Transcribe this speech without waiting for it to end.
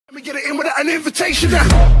We get it in with an invitation now.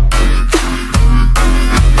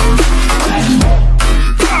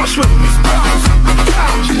 Bounce with me.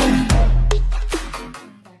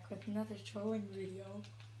 I'm back with another trolling video.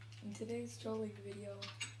 In today's trolling video,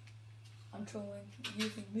 I'm trolling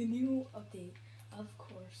using the new update, of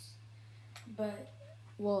course.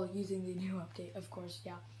 Using the new update, of course,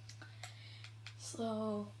 yeah.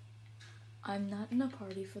 So, I'm not in a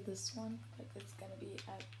party for this one, but it's gonna be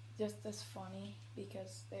just as funny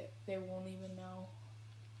because they won't even know.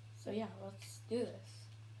 So yeah, let's do this.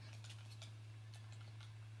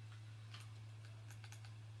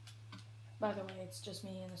 By the way, it's just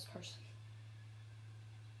me and this person.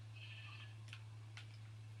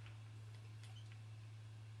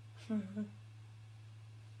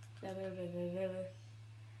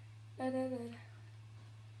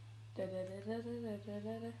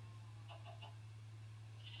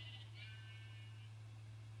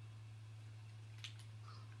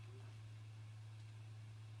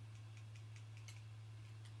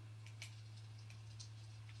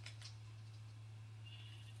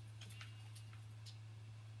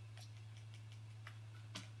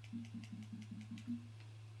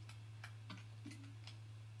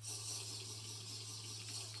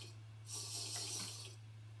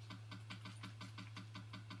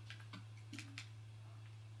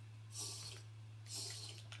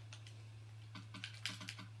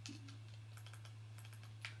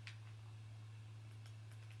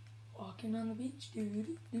 Walking on the beach,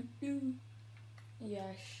 Yeah,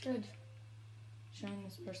 I should join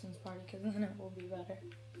this person's party because then it will be better.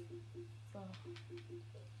 So.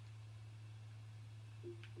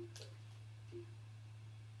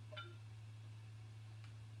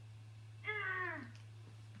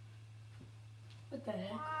 What the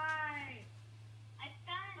heck? Why? I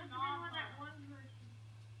found it on that one person.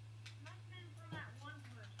 Must have been from that one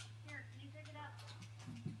person. Here, can you pick it up?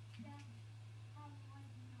 Yeah.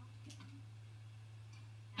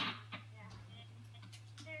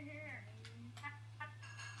 They're here.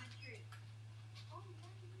 My tree. Oh,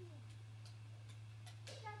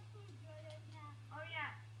 that's so good at that. Oh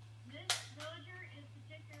yeah. This villager is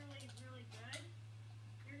particularly really good.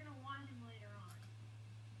 You're gonna want him later on.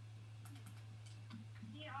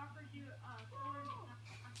 He offers you solar.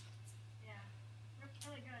 Yeah.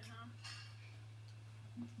 Really good, huh?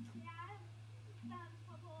 Yeah, I've done a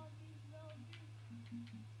couple of these villagers.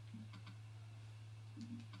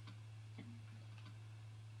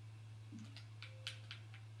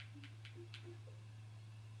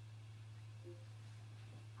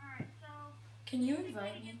 Alright, so Can you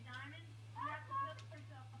invite me? diamonds, you have to build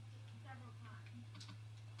yourself several times.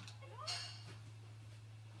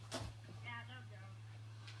 Yeah, don't go.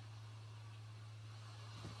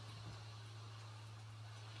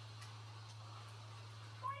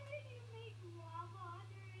 Why did you make lava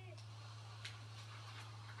under it?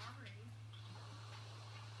 Already.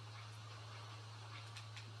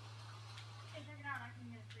 Hey, check it out. I can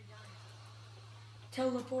get a free diamond.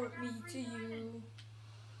 Teleport me to you.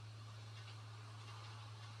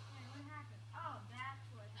 Hey, what happened? Oh, that's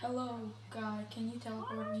what happened. Hello, guy. Can you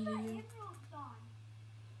teleport me to you?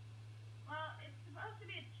 Well, it's supposed to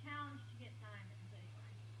be a challenge to get diamonds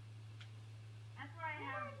anyway. That's why I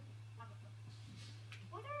have.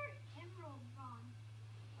 What are emeralds on?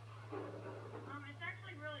 It's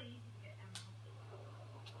actually really easy to get emeralds.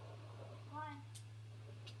 Why?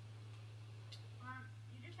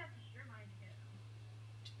 You just have to share mine to get them.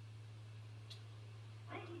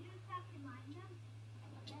 Wait, you just have to mine them?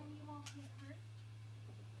 And you won't get hurt?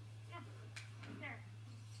 Yeah. There.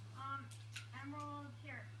 Emeralds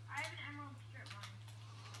here. I have an emerald strip mine.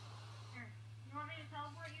 Here. You want me to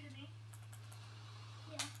teleport you to me?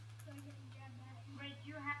 Yeah. So I can grab that. Wait,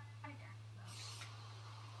 you have pickaxe though.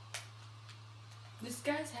 This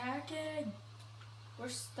guy's hacking. We're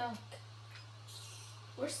stuck.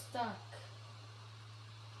 We're stuck.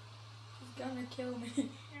 He's gonna kill me.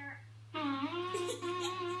 Here.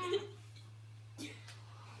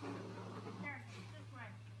 Here, this way.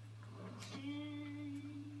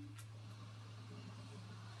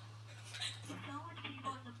 So much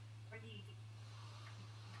people in the party.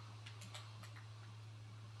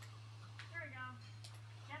 There we go.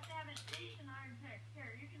 You have to have an instant iron pick.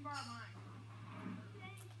 Here, you can borrow mine.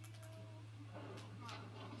 Thank you.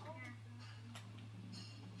 Here.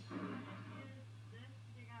 Use this to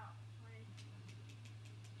dig out. Wait.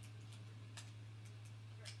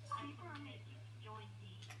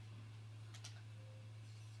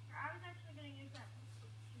 I was actually going to use that to make a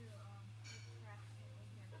craft table here.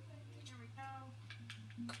 There we go.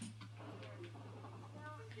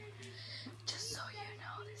 Just so you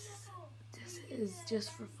know, this is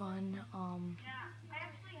just for fun. Yeah, I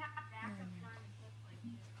actually have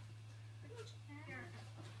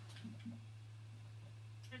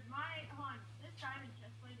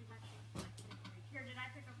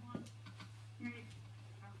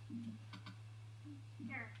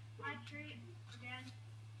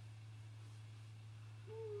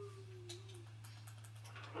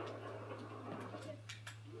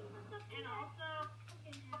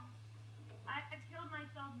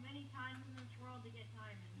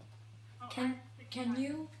can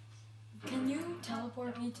you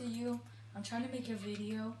teleport me to you? I'm trying to make a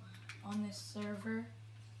video on this server.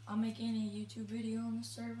 I'm making a YouTube video on the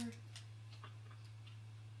server.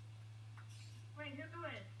 Wait, who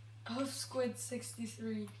is? Oh,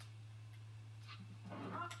 Squid63.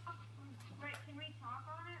 Wait, can we talk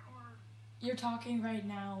on it or? You're talking right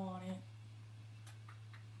now on it.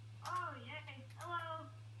 Oh, yay. Hello.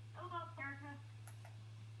 Hello, Erica.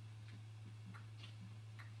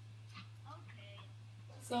 Okay.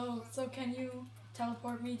 So can you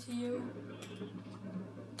teleport me to you?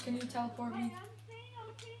 Can you teleport me? Wait, I'm saying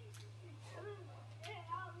okay.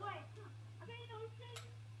 Wait. I'm saying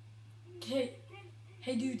okay.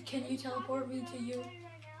 Hey dude, can you teleport me to you?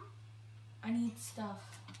 Right now? I need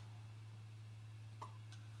stuff.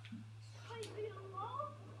 Wait,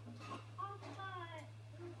 below of the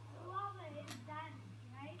lava is diamonds,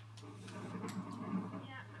 right?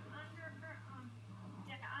 Yeah, under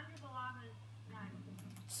the lava is diamonds.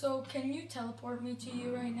 So can you teleport me to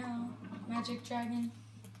you right now, Magic Dragon?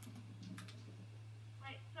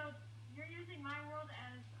 Wait, so you're using my world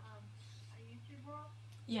as a YouTube world?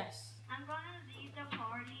 Yes. I'm gonna leave the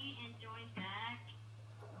party and join back.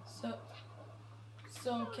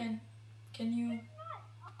 So can you?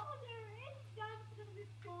 Oh, there is diamonds in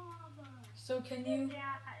this lava. So can you?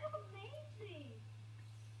 Yeah, it's amazing.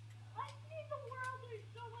 I see the world. There's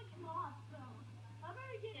so much lost, though. I'm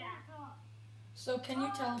gonna get back up. So can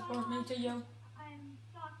you teleport me to you? I'm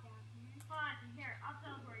stuck down here. Fine, here, I'll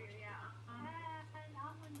teleport you, yeah. And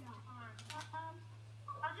I'm gonna go.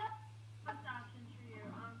 I'll just have options for you.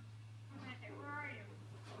 Okay, where are you?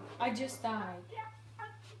 I just died. Yeah,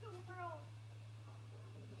 that's the world.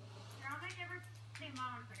 Here, I'll make everything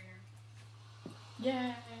moderator.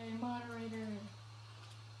 Yay, moderator.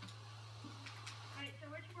 Wait, so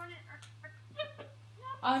which one are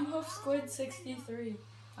I'm Hoof Squid63.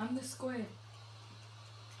 I'm the squid.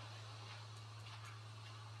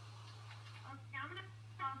 Okay, I'm gonna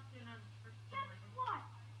toss it on the first one. Guess what?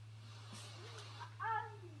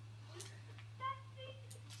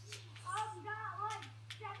 I've got like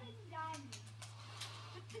 7 diamonds.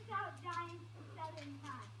 Without dying 7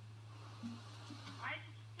 times. I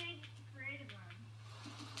just changed the creative mode.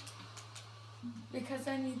 Because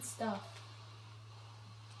I need stuff.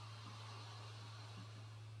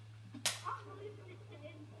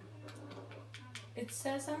 It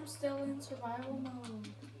says I'm still in survival mode.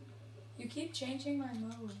 You keep changing my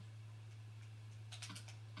mode.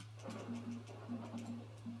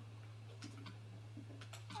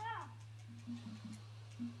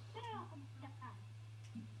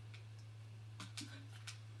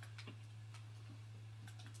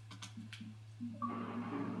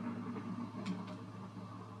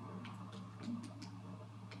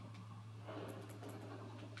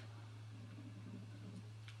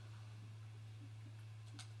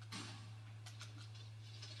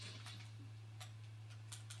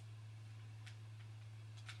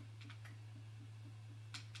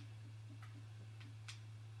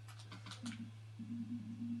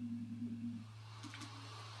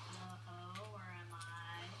 Where am I?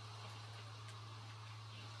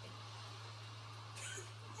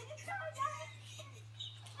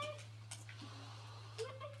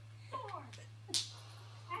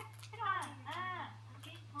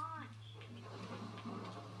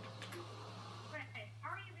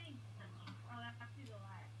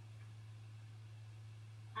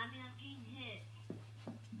 I'm getting hit.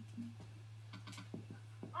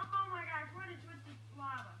 Oh my gosh, what is with this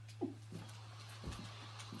lava?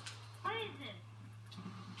 What is it?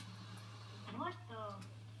 What the?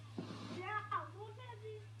 Yeah, look at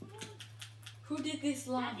these blue. Who did this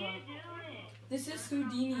How lava? do you do it? This is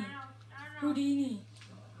Houdini. I don't know. Houdini.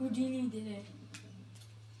 Houdini did it.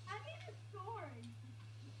 I need a sword.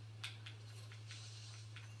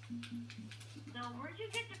 So where'd you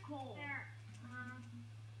get the coal? There.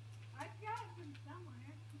 I got it from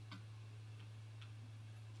somewhere.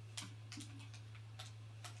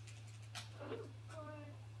 What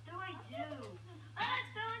do I do? Ah, it's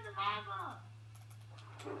still in the lava.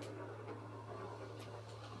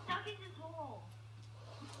 Stuck in this hole.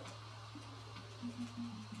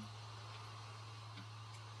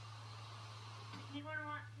 Anyone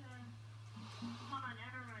want to? Hold on,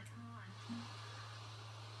 never mind. Hold on.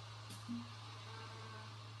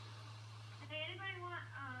 Hey, anybody want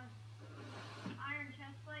iron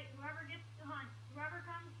chest plate? Whoever gets whoever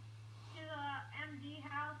comes to the MD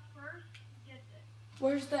house first gets it.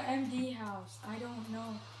 Where's the MD house? I don't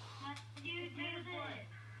know. How do you do this?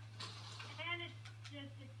 And it's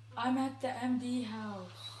just I'm at the MD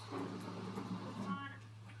house. on.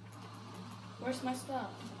 Where's my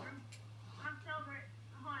stuff? I'm celebrating.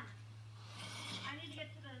 Hold on. I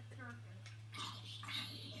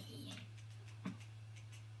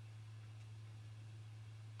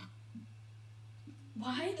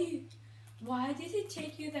Why did it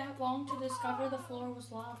take you that long to discover the floor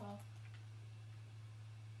was lava?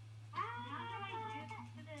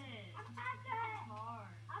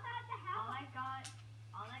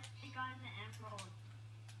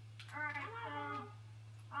 Alright, so,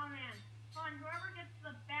 oh man, fun. Whoever gets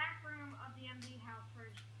the back room of the MD house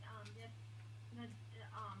first, gets the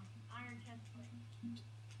iron chest plate.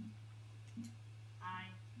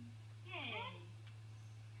 Yay!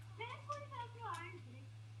 Please have your iron plate.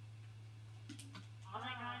 All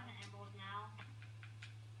I got is an emerald now.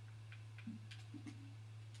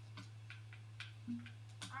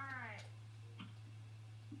 Alright.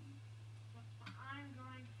 So I'm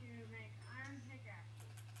going to make iron pickaxe.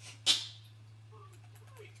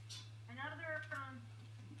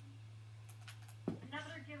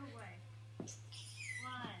 Another giveaway.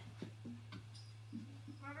 What?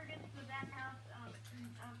 Whoever gets the back house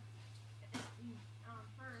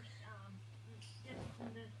first gets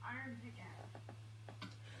this iron pickaxe.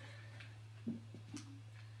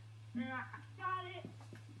 Yeah, got it.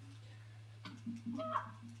 What?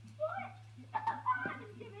 Yeah,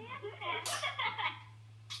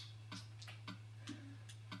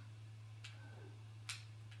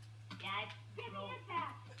 Give me it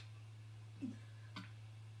back.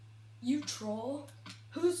 You troll?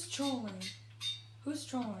 Who's trolling? Who's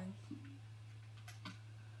trolling?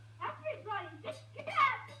 Everybody, just get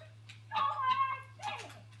out. Go ahead.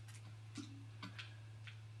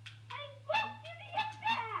 And give me it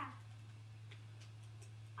back.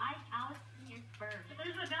 I was here first.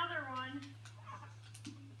 There's another one.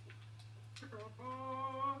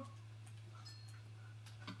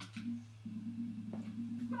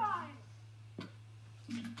 Fine.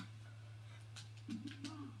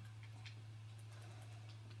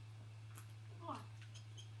 What?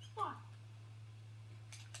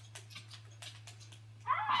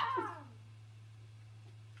 Ah!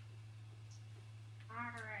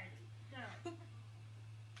 Alright, so.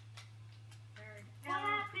 There we go. What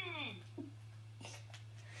happened?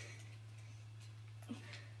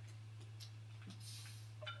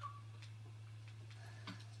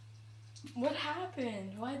 What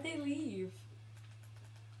happened? Why'd they leave?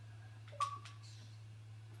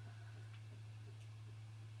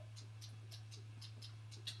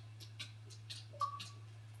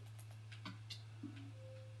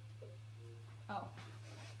 Oh.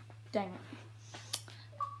 Dang it.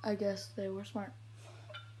 I guess they were smart.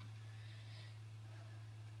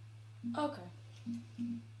 Okay.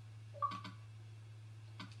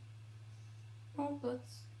 Oh,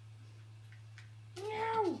 let's...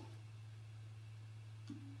 Meow!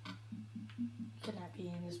 Cannot be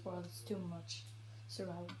in this world, it's too much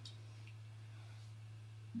survival.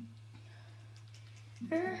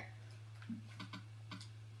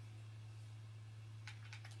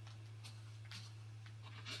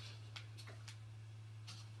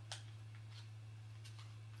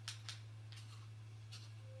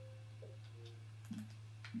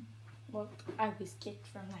 Well, I was kicked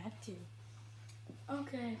from that too.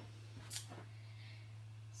 Okay.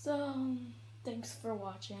 So, thanks for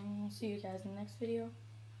watching. See you guys in the next video.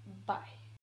 Bye.